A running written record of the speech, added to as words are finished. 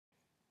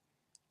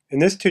In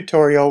this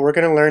tutorial, we're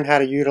going to learn how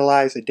to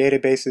utilize a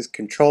database's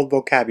controlled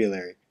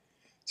vocabulary,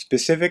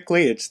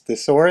 specifically its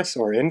thesaurus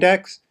or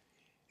index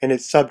and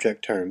its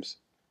subject terms.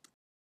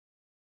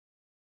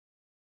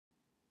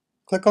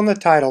 Click on the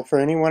title for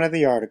any one of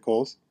the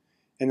articles,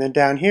 and then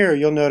down here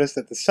you'll notice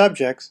that the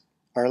subjects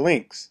are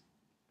links.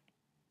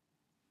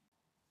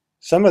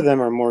 Some of them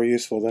are more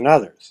useful than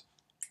others.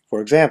 For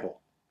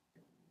example,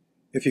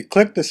 if you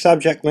click the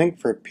subject link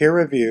for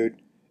peer-reviewed,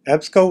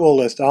 EBSCO will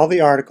list all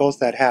the articles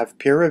that have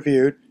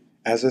peer-reviewed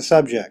as a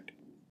subject.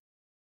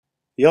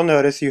 You'll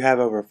notice you have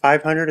over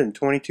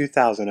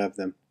 522,000 of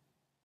them.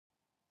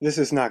 This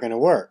is not going to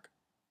work.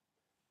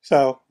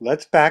 So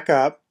let's back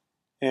up,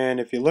 and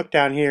if you look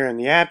down here in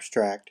the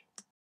abstract,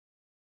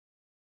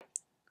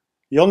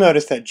 you'll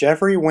notice that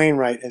Jeffrey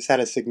Wainwright has had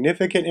a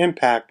significant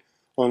impact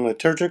on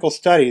liturgical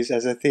studies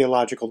as a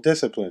theological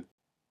discipline.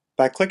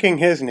 By clicking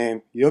his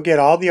name, you'll get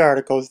all the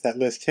articles that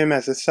list him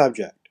as a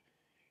subject,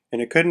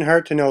 and it couldn't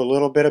hurt to know a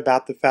little bit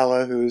about the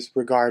fellow who's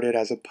regarded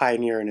as a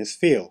pioneer in his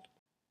field.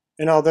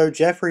 And although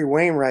Jeffrey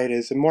Wainwright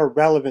is a more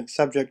relevant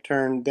subject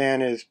term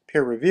than is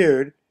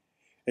peer-reviewed,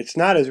 it's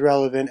not as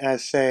relevant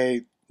as,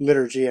 say,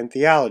 liturgy and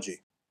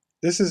theology.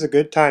 This is a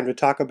good time to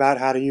talk about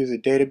how to use a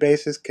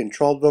database's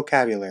controlled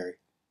vocabulary.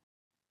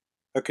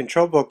 A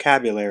controlled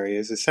vocabulary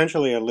is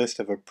essentially a list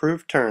of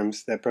approved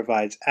terms that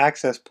provides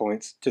access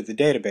points to the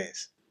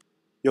database.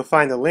 You'll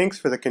find the links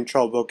for the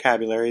controlled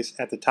vocabularies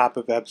at the top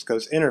of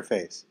EBSCO's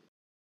interface.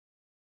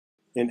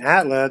 In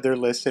ATLA, they're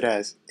listed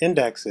as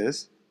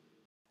indexes,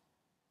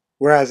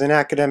 whereas in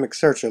Academic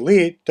Search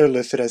Elite, they're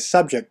listed as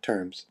subject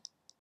terms.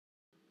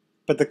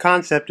 But the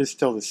concept is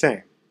still the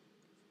same.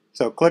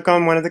 So click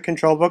on one of the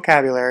controlled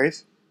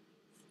vocabularies,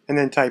 and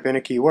then type in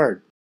a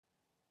keyword.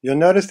 You'll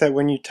notice that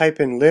when you type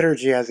in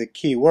liturgy as a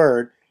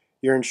keyword,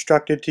 you're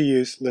instructed to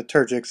use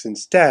liturgics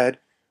instead,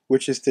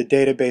 which is the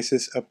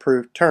database's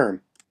approved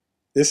term.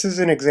 This is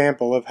an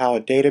example of how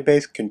a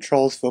database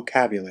controls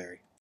vocabulary.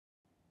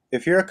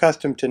 If you're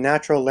accustomed to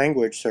natural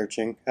language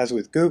searching, as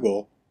with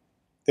Google,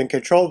 then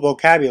controlled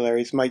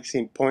vocabularies might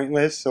seem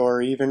pointless or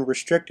even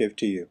restrictive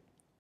to you.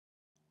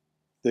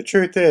 The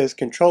truth is,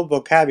 controlled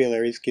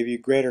vocabularies give you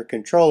greater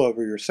control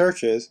over your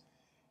searches,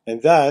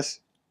 and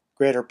thus,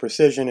 greater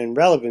precision and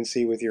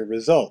relevancy with your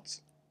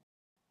results.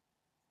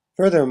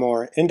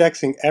 Furthermore,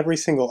 indexing every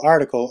single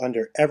article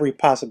under every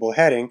possible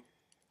heading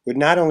would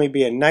not only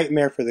be a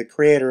nightmare for the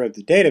creator of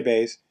the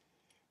database,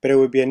 but it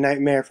would be a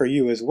nightmare for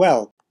you as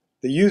well,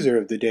 the user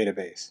of the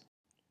database.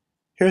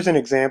 Here's an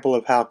example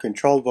of how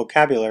controlled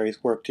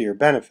vocabularies work to your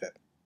benefit.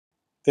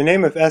 The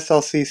name of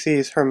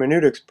SLCC's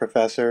hermeneutics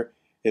professor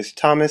is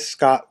Thomas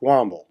Scott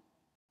Womble.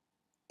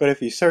 But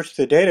if you search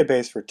the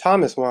database for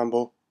Thomas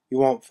Womble, you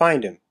won't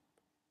find him,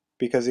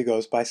 because he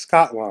goes by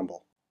Scott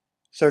Womble.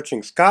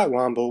 Searching Scott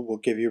Womble will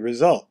give you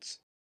results.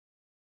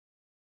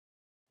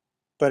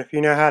 But if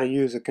you know how to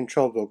use a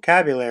controlled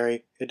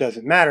vocabulary, it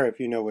doesn't matter if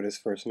you know what his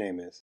first name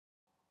is.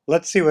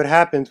 Let's see what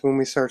happens when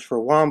we search for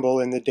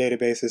Womble in the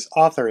database's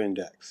author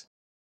index.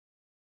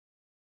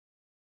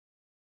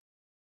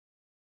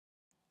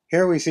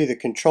 Here we see the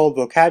controlled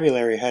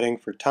vocabulary heading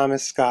for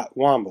Thomas Scott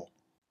Womble.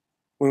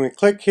 When we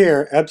click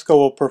here, EBSCO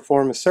will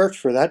perform a search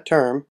for that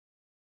term,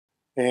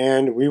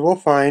 and we will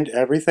find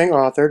everything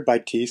authored by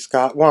T.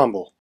 Scott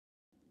Womble.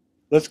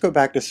 Let's go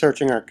back to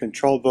searching our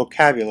controlled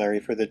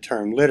vocabulary for the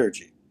term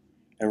liturgy.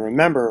 And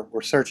remember,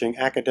 we're searching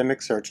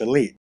Academic Search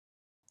Elite.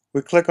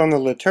 We click on the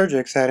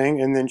liturgics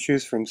heading and then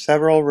choose from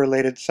several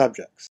related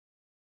subjects.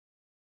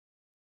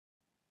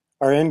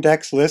 Our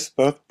index lists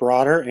both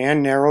broader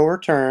and narrower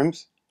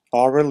terms,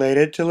 all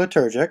related to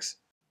liturgics.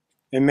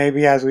 And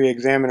maybe as we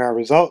examine our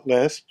result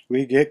list,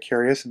 we get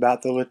curious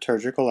about the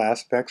liturgical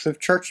aspects of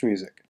church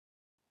music.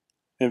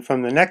 And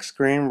from the next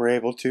screen, we're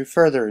able to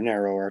further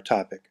narrow our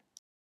topic.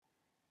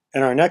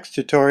 In our next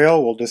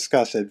tutorial, we'll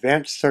discuss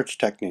advanced search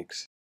techniques.